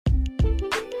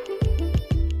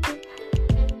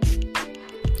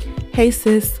Hey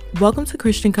sis, welcome to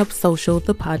Christian Cup Social,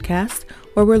 the podcast,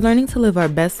 where we're learning to live our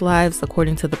best lives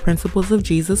according to the principles of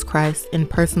Jesus Christ in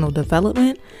personal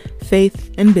development,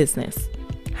 faith, and business.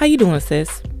 How you doing,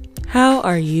 sis? How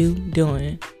are you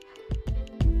doing?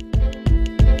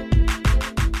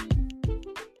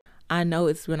 I know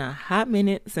it's been a hot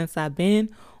minute since I've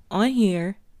been on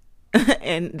here,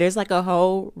 and there's like a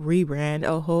whole rebrand,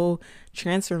 a whole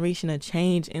transformation, a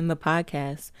change in the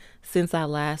podcast since I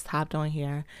last hopped on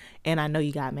here. And I know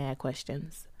you got mad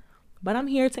questions, but I'm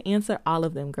here to answer all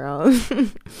of them, girl.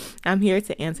 I'm here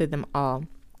to answer them all.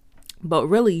 But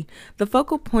really, the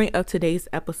focal point of today's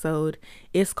episode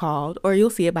is called, or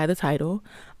you'll see it by the title,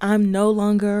 I'm no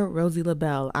longer Rosie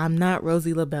LaBelle. I'm not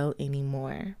Rosie LaBelle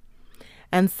anymore.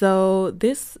 And so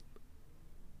this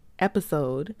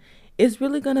episode is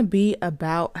really going to be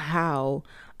about how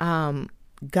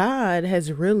God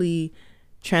has really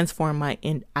transformed my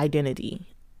identity.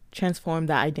 Transform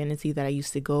the identity that I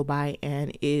used to go by,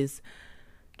 and is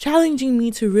challenging me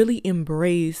to really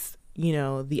embrace,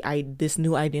 this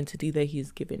new identity that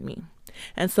he's given me.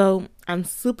 And so I'm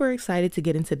super excited to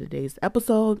get into today's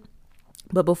episode.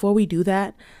 But before we do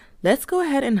that, let's go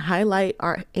ahead and highlight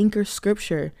our anchor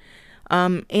scripture.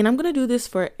 And I'm going to do this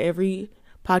for every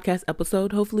podcast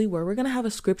episode, hopefully, where we're going to have a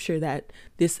scripture that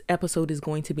this episode is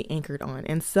going to be anchored on.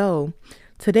 And so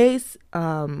today's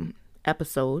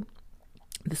episode,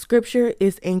 the scripture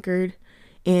is anchored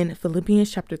in Philippians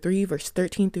chapter 3, verse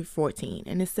 13 through 14.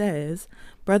 And it says,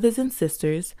 "Brothers and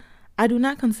sisters, I do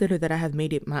not consider that I have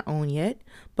made it my own yet,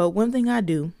 but one thing I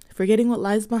do, forgetting what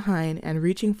lies behind and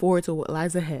reaching forward to what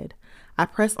lies ahead, I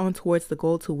press on towards the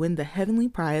goal to win the heavenly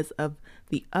prize of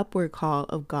the upward call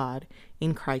of God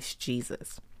in Christ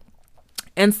Jesus."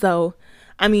 And so,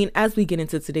 as we get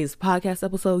into today's podcast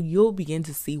episode, you'll begin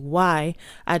to see why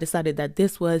I decided that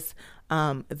this was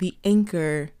the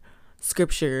anchor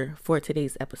scripture for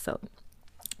today's episode.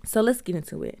 So let's get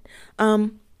into it.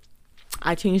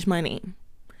 I changed my name.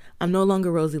 I'm no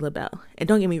longer Rosie LaBelle. And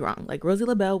don't get me wrong, like, Rosie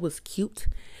LaBelle was cute.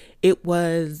 It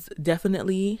was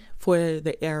definitely for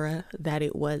the era that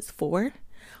it was for.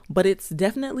 But it's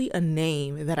definitely a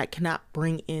name that I cannot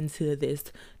bring into this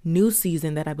new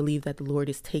season that I believe that the Lord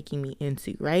is taking me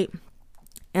into, right?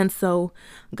 And so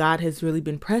God has really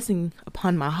been pressing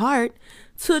upon my heart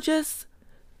to just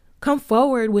come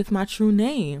forward with my true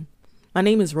name. My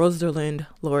name is Rosalynn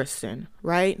Lauriston,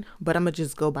 right? But I'm going to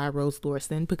just go by Rose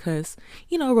Lauriston because,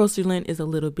 Rosalynn is a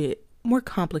little bit more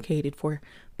complicated for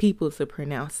people to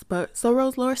pronounce. But so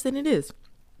Rose Lauriston it is.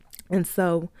 And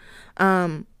so,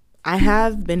 I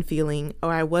have been feeling,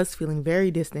 or I was feeling, very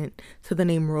distant to the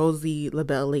name Rosie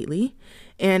LaBelle lately.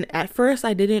 And at first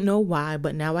I didn't know why,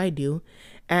 but now I do.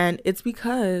 And it's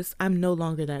because I'm no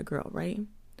longer that girl, right?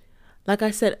 Like I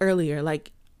said earlier,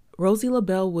 Rosie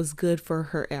LaBelle was good for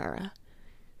her era.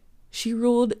 She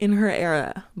ruled in her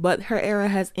era, but her era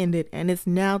has ended, and it's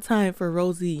now time for for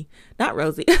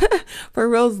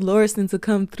Rose Lauriston to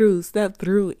come through, step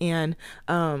through, and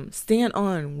stand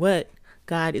on what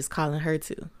God is calling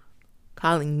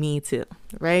me to,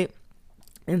 right?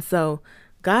 And so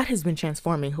God has been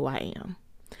transforming who I am.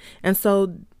 And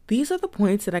so these are the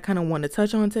points that I kind of want to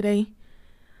touch on today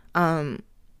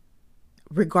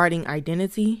regarding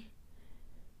identity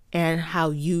and how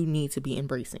you need to be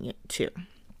embracing it too.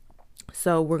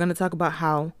 So we're going to talk about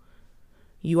how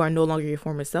you are no longer your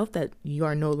former self, that you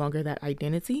are no longer that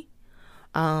identity.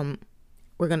 We're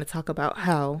going to talk about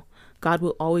how God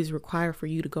will always require for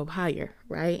you to go higher,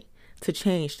 right? To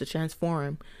change, to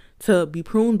transform, to be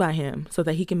pruned by him so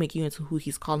that he can make you into who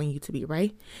he's calling you to be,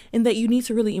 right? And that you need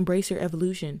to really embrace your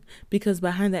evolution, because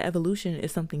behind that evolution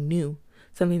is something new,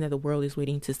 something that the world is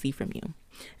waiting to see from you.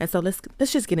 And so let's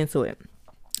just get into it.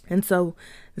 And so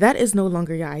that is no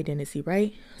longer your identity,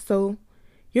 right? So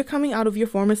you're coming out of your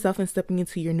former self and stepping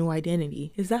into your new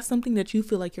identity. Is that something that you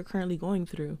feel like you're currently going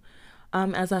through?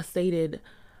 As I stated,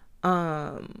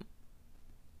 I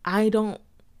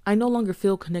no longer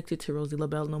feel connected to Rosie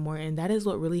LaBelle no more. And that is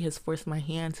what really has forced my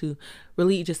hand to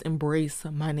really just embrace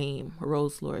my name,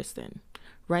 Rose Lauriston,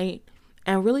 right?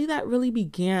 And really that really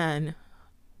began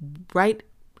right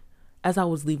as I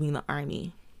was leaving the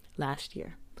Army last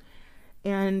year.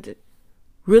 And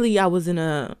really I was in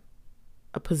a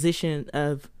position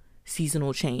of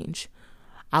seasonal change.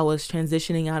 I was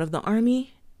transitioning out of the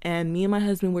Army, and me and my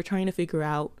husband were trying to figure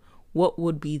out what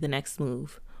would be the next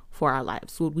move for our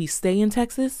lives. Would we stay in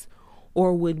Texas,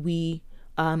 or would we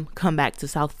come back to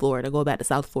South Florida, go back to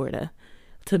South Florida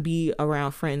to be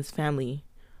around friends, family?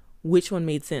 Which one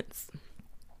made sense,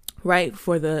 right?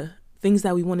 For the things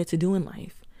that we wanted to do in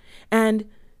life. And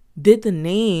did the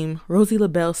name Rosie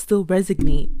LaBelle still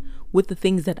resonate with the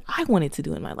things that I wanted to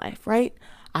do in my life, right?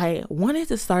 I wanted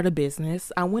to start a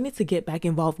business. I wanted to get back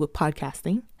involved with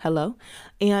podcasting. Hello.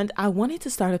 And I wanted to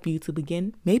start up YouTube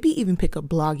again, maybe even pick up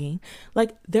blogging.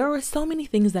 Like, there were so many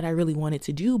things that I really wanted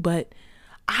to do, but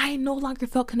I no longer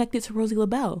felt connected to Rosie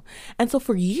LaBelle. And so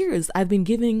for years, I've been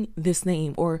giving this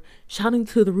name or shouting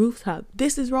to the rooftop,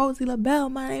 "This is Rosie LaBelle.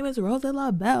 My name is Rosie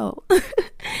LaBelle."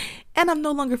 And I'm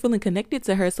no longer feeling connected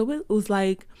to her. So it was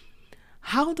like,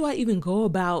 how do I even go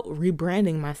about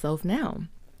rebranding myself now?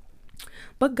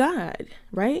 But God,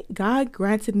 right? God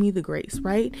granted me the grace,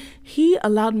 right? He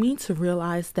allowed me to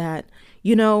realize that,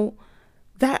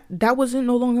 that wasn't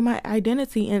no longer my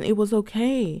identity, and it was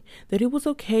okay. That it was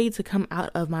okay to come out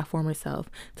of my former self,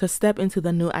 to step into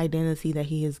the new identity that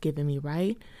he has given me,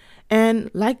 right?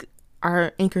 And like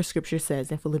our anchor scripture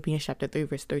says in Philippians chapter 3,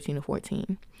 verse 13 to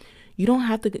 14,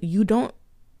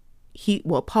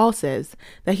 Paul says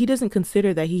that he doesn't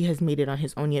consider that he has made it on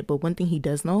his own yet. But one thing he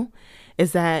does know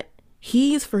is that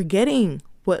he's forgetting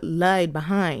what lied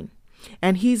behind,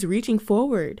 and he's reaching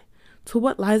forward to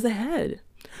what lies ahead.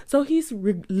 So he's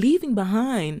leaving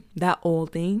behind that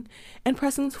old thing and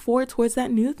pressing forward towards that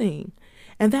new thing.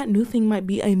 And that new thing might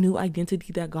be a new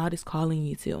identity that God is calling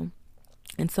you to.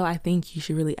 And so I think you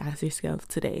should really ask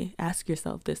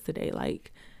yourself this today,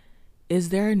 like, is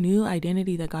there a new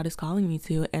identity that God is calling me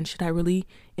to? And should I really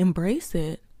embrace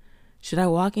it? Should I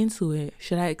walk into it?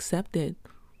 Should I accept it?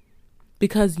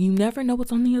 Because you never know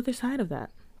what's on the other side of that.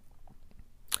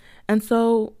 And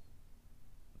so,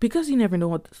 because you never know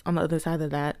what's on the other side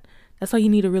of that, that's why you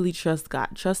need to really trust God.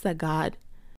 Trust that God,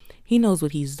 he knows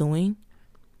what he's doing.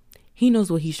 He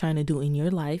knows what he's trying to do in your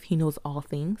life. He knows all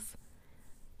things.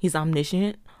 He's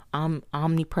omniscient,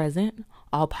 omnipresent,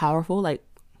 all powerful. Like,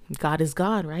 God is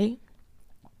God, right?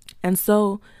 And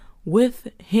so with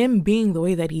him being the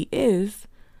way that he is,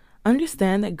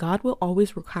 understand that God will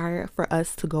always require for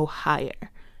us to go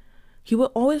higher. He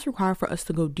will always require for us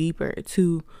to go deeper,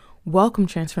 to welcome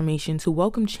transformation, to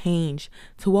welcome change,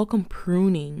 to welcome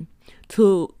pruning,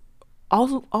 to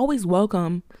also always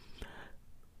welcome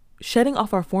shedding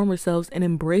off our former selves and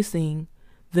embracing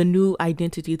the new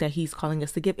identity that he's calling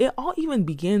us to give. It all even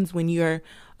begins when you're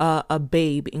a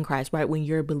babe in Christ, right? When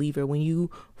you're a believer, when you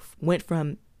went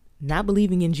from not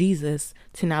believing in Jesus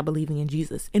to not believing in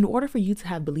Jesus. In order for you to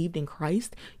have believed in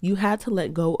Christ, you had to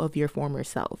let go of your former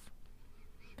self.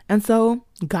 And so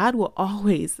God will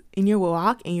always, in your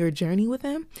walk, in your journey with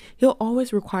him, he'll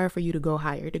always require for you to go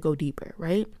higher, to go deeper,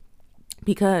 right?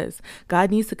 Because God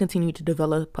needs to continue to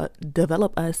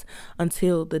develop us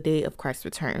until the day of Christ's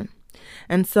return.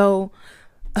 And so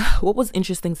what was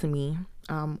interesting to me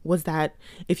was that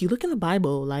if you look in the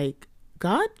Bible, like,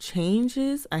 God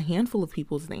changes a handful of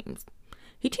people's names.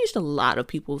 He changed a lot of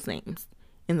people's names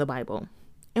in the Bible,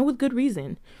 and with good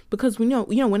reason, because we know,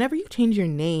 whenever you change your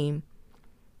name,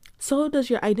 so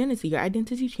does your identity. Your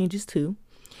identity changes too.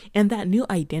 And that new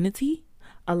identity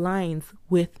aligns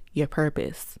with your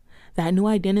purpose. That new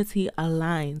identity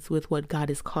aligns with what God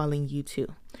is calling you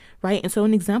to, right? And so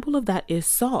an example of that is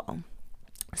Saul.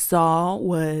 Saul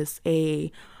was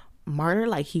a martyr.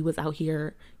 Like, he was out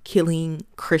here killing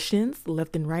Christians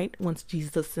left and right. Once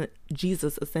Jesus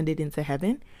ascended into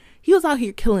heaven, he was out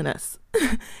here killing us,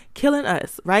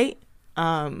 right?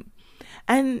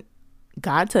 And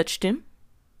God touched him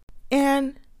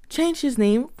and changed his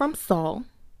name from Saul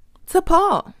to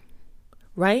Paul,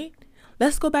 right?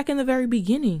 Let's go back in the very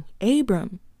beginning.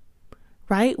 Abram,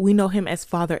 right? We know him as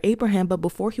Father Abraham, but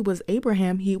before he was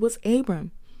Abraham, he was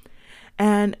Abram.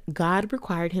 And God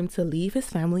required him to leave his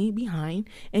family behind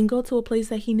and go to a place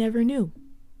that he never knew.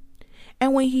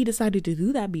 And when he decided to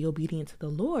do that, be obedient to the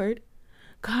Lord,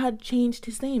 God changed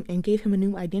his name and gave him a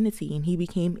new identity, and he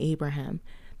became Abraham.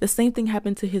 The same thing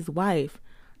happened to his wife.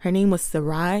 Her name was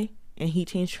Sarai, and he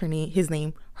changed her name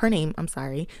to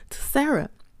Sarah.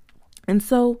 And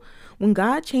so when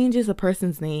God changes a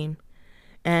person's name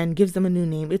and gives them a new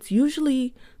name, it's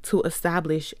usually to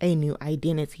establish a new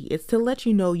identity. It's to let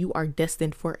you know you are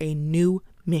destined for a new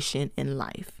mission in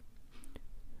life.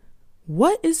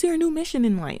 What is your new mission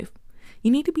in life? You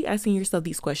need to be asking yourself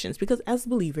these questions, because as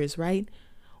believers, right,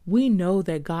 we know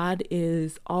that God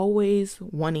is always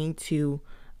wanting to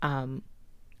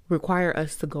require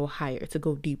us to go higher, to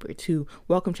go deeper, to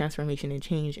welcome transformation and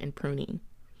change and pruning,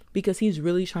 because he's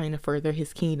really trying to further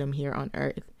his kingdom here on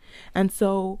earth. And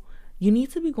so you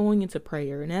need to be going into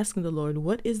prayer and asking the Lord,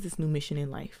 what is this new mission in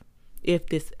life? If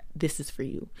this is for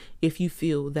you, if you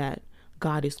feel that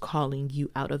God is calling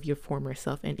you out of your former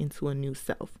self and into a new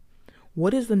self,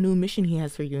 what is the new mission he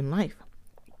has for you in life?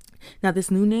 Now,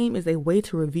 this new name is a way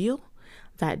to reveal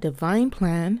that divine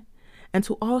plan and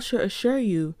to also assure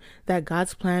you that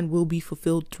God's plan will be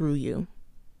fulfilled through you.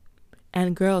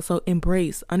 And girl, so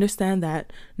embrace, understand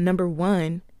that number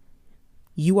one,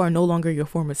 you are no longer your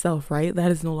former self, right?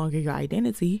 That is no longer your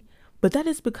identity, but that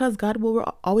is because God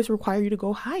will always require you to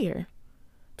go higher,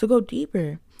 to go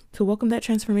deeper, to welcome that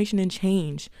transformation and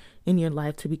change in your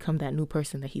life to become that new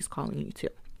person that he's calling you to.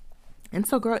 And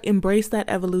so girl, embrace that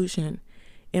evolution,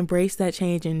 embrace that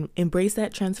change, and embrace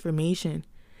that transformation,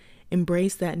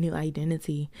 embrace that new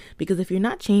identity. Because if you're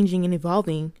not changing and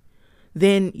evolving,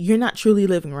 then you're not truly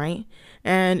living, right?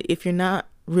 And if you're not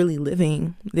really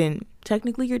living, then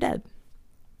technically you're dead.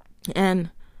 And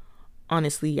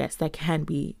honestly, yes, that can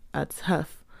be a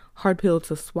tough, hard pill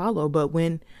to swallow. But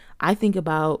when I think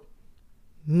about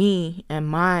me and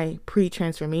my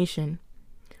pre-transformation,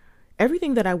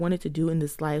 everything that I wanted to do in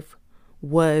this life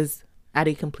was at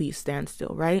a complete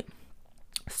standstill, right?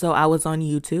 So I was on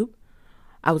YouTube.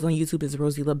 I was on YouTube as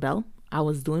Rosie LaBelle. I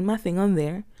was doing my thing on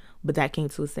there, but that came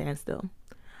to a standstill.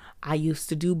 I used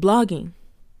to do blogging,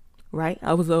 right?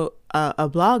 I was a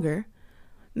blogger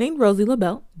named Rosie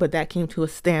LaBelle, but that came to a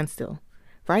standstill,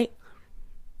 right?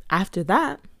 After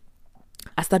that,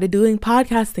 I started doing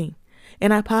podcasting,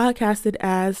 and I podcasted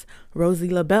as Rosie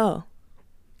LaBelle,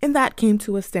 and that came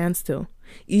to a standstill.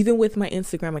 Even with my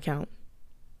Instagram account,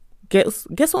 guess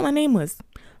what my name was?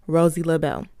 Rosie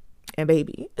LaBelle. And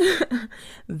baby,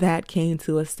 that came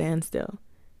to a standstill.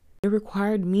 It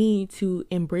required me to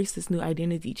embrace this new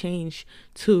identity change,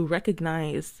 to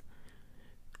recognize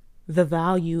the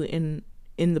value in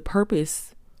the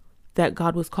purpose that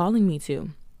God was calling me to,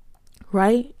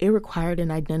 right? It required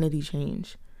an identity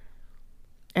change.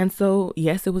 And so,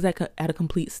 yes, it was at a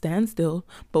complete standstill.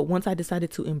 But once I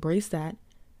decided to embrace that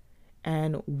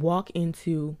and walk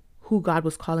into who God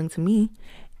was calling to me,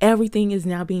 everything is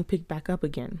now being picked back up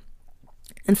again.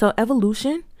 And so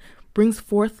evolution brings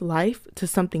forth life to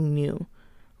something new,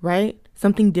 right?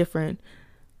 Something different,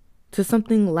 to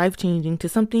something life-changing, to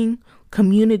something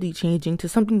community-changing, to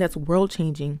something that's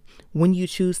world-changing when you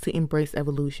choose to embrace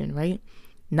evolution, right?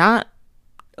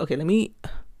 Okay,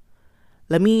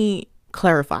 let me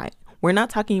clarify. We're not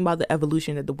talking about the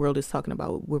evolution that the world is talking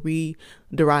about, where we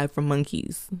derive from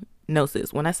monkeys. No,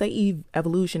 sis. When I say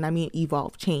evolution, I mean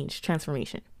evolve, change,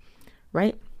 transformation,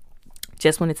 right?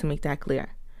 Just wanted to make that clear.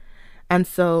 And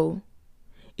so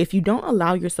if you don't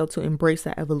allow yourself to embrace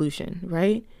that evolution,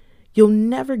 right, you'll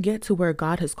never get to where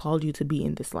God has called you to be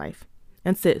in this life.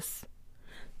 And sis,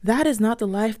 that is not the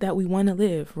life that we want to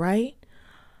live, right?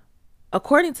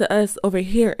 According to us over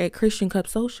here at Christian Cup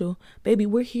Social, baby,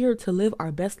 we're here to live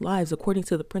our best lives according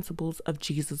to the principles of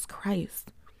Jesus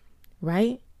Christ,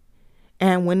 right?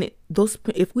 And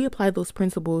if we apply those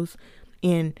principles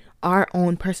in our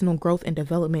own personal growth and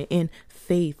development in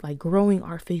faith, like growing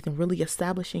our faith and really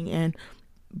establishing and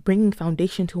bringing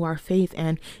foundation to our faith,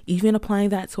 and even applying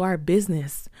that to our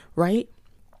business, right?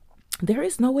 There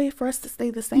is no way for us to stay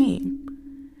the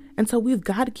same. And so we've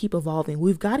got to keep evolving.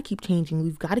 We've got to keep changing.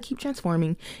 We've got to keep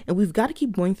transforming. And we've got to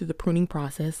keep going through the pruning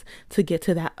process to get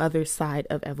to that other side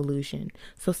of evolution.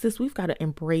 So sis, we've got to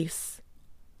embrace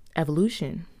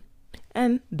evolution.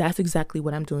 And that's exactly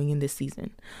what I'm doing in this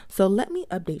season. So let me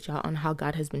update y'all on how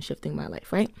God has been shifting my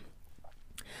life, right?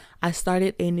 I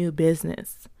started a new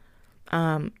business.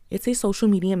 It's a social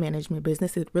media management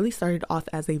business. It really started off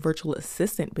as a virtual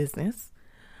assistant business.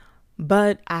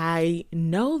 But I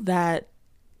know that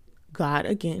God,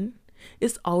 again,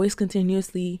 is always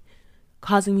continuously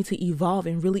causing me to evolve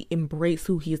and really embrace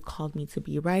who he has called me to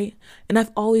be, right? And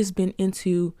I've always been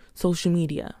into social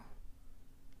media.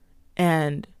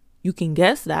 And you can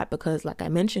guess that because, like I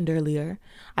mentioned earlier,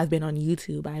 I've been on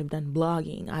YouTube, I've done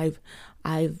blogging,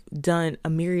 I've done a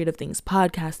myriad of things,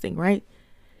 podcasting, right?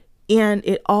 And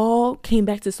it all came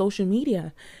back to social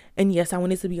media. And yes, I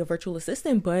wanted to be a virtual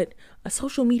assistant, but a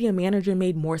social media manager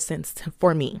made more sense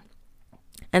for me.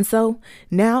 And so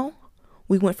now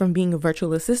we went from being a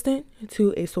virtual assistant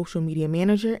to a social media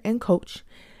manager and coach.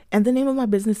 And the name of my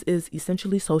business is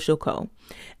Essentially Social Co.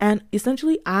 And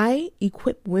essentially, I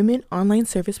equip women online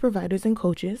service providers and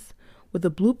coaches with a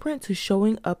blueprint to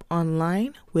showing up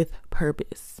online with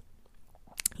purpose.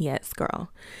 Yes,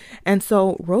 girl. And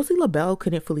so Rosie LaBelle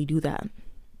couldn't fully do that.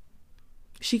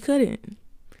 She couldn't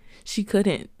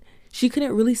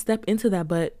really step into that,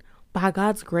 but by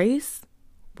God's grace,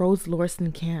 Rose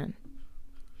Lorson can.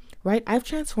 Right? I've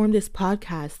transformed this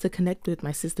podcast to connect with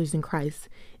my sisters in Christ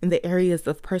in the areas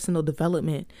of personal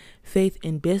development, faith,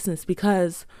 and business,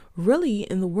 because really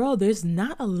in the world, there's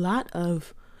not a lot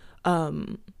of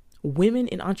women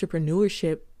in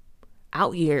entrepreneurship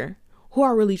out here who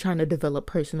are really trying to develop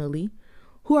personally,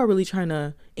 who are really trying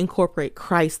to incorporate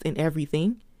Christ in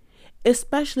everything.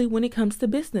 especially when it comes to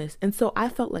business. And so I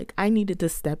felt like I needed to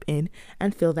step in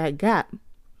and fill that gap.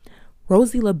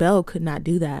 Rosie LaBelle could not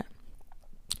do that.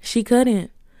 She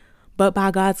couldn't. But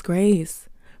by God's grace,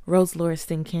 Rose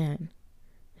Lauriston can.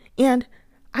 And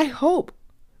I hope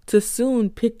to soon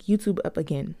pick YouTube up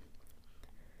again.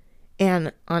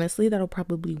 And honestly, that'll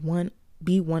probably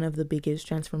be one of the biggest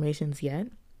transformations yet.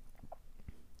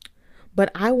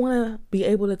 But I want to be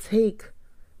able to take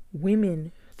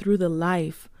women through the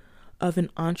life of an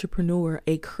entrepreneur,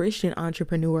 a Christian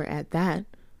entrepreneur at that.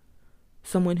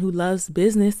 Someone who loves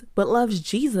business but loves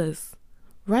Jesus,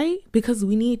 right? Because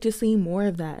we need to see more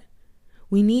of that.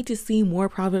 We need to see more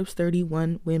Proverbs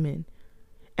 31 women.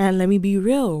 And let me be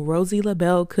real, Rosie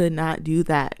LaBelle could not do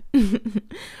that.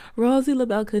 Rosie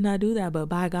LaBelle could not do that, but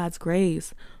by God's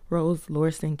grace, Rose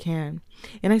Lauriston can.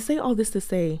 And I say all this to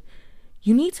say,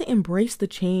 you need to embrace the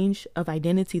change of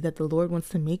identity that the Lord wants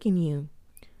to make in you.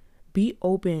 Be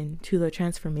open to the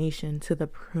transformation, to the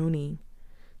pruning,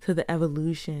 to the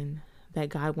evolution that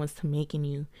God wants to make in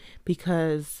you.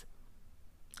 Because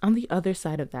on the other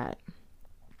side of that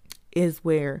is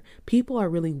where people are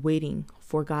really waiting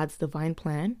for God's divine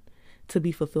plan to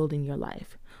be fulfilled in your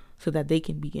life so that they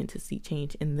can begin to see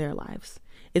change in their lives.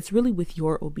 It's really with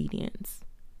your obedience,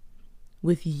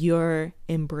 with your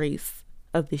embrace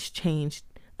of this change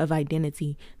of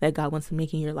identity that God wants to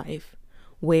make in your life,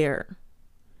 where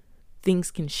things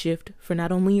can shift for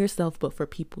not only yourself, but for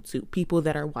people too, people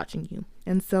that are watching you.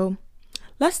 And so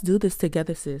let's do this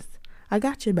together, sis. I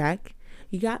got your back.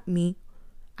 You got me.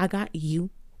 I got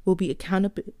you. We'll be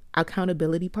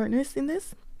accountability partners in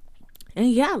this.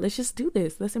 And yeah, let's just do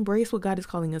this. Let's embrace what God is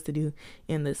calling us to do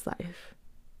in this life.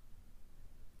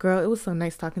 Girl, it was so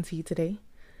nice talking to you today.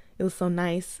 It was so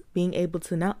nice being able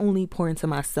to not only pour into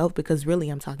myself, because really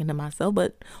I'm talking to myself,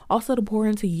 but also to pour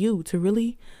into you, to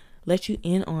really let you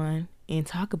in on and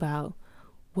talk about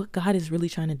what God is really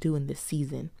trying to do in this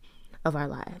season of our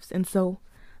lives. And so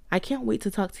I can't wait to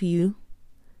talk to you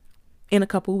in a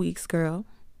couple weeks, girl.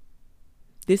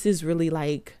 This is really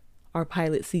like our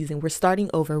pilot season. We're starting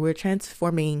over. We're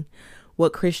transforming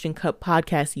what Christian Cup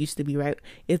Podcast used to be, right?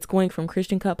 It's going from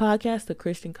Christian Cup Podcast to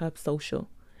Christian Cup Social,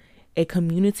 a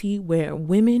community where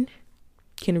women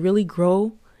can really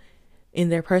grow in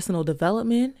their personal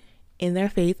development, in their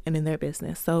faith, and in their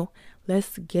business. So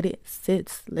let's get it,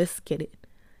 sis. Let's get it.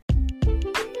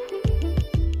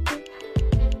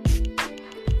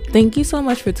 Thank you so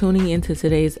much for tuning into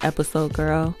today's episode,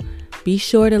 girl. Be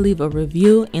sure to leave a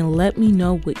review and let me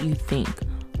know what you think.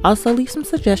 Also, leave some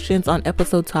suggestions on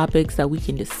episode topics that we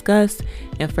can discuss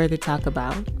and further talk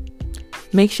about.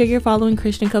 Make sure you're following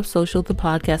Christian Cup Social, the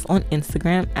podcast, on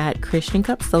Instagram at Christian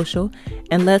Cup Social,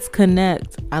 and let's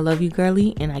connect. I love you,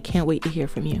 girly, and I can't wait to hear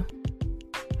from you.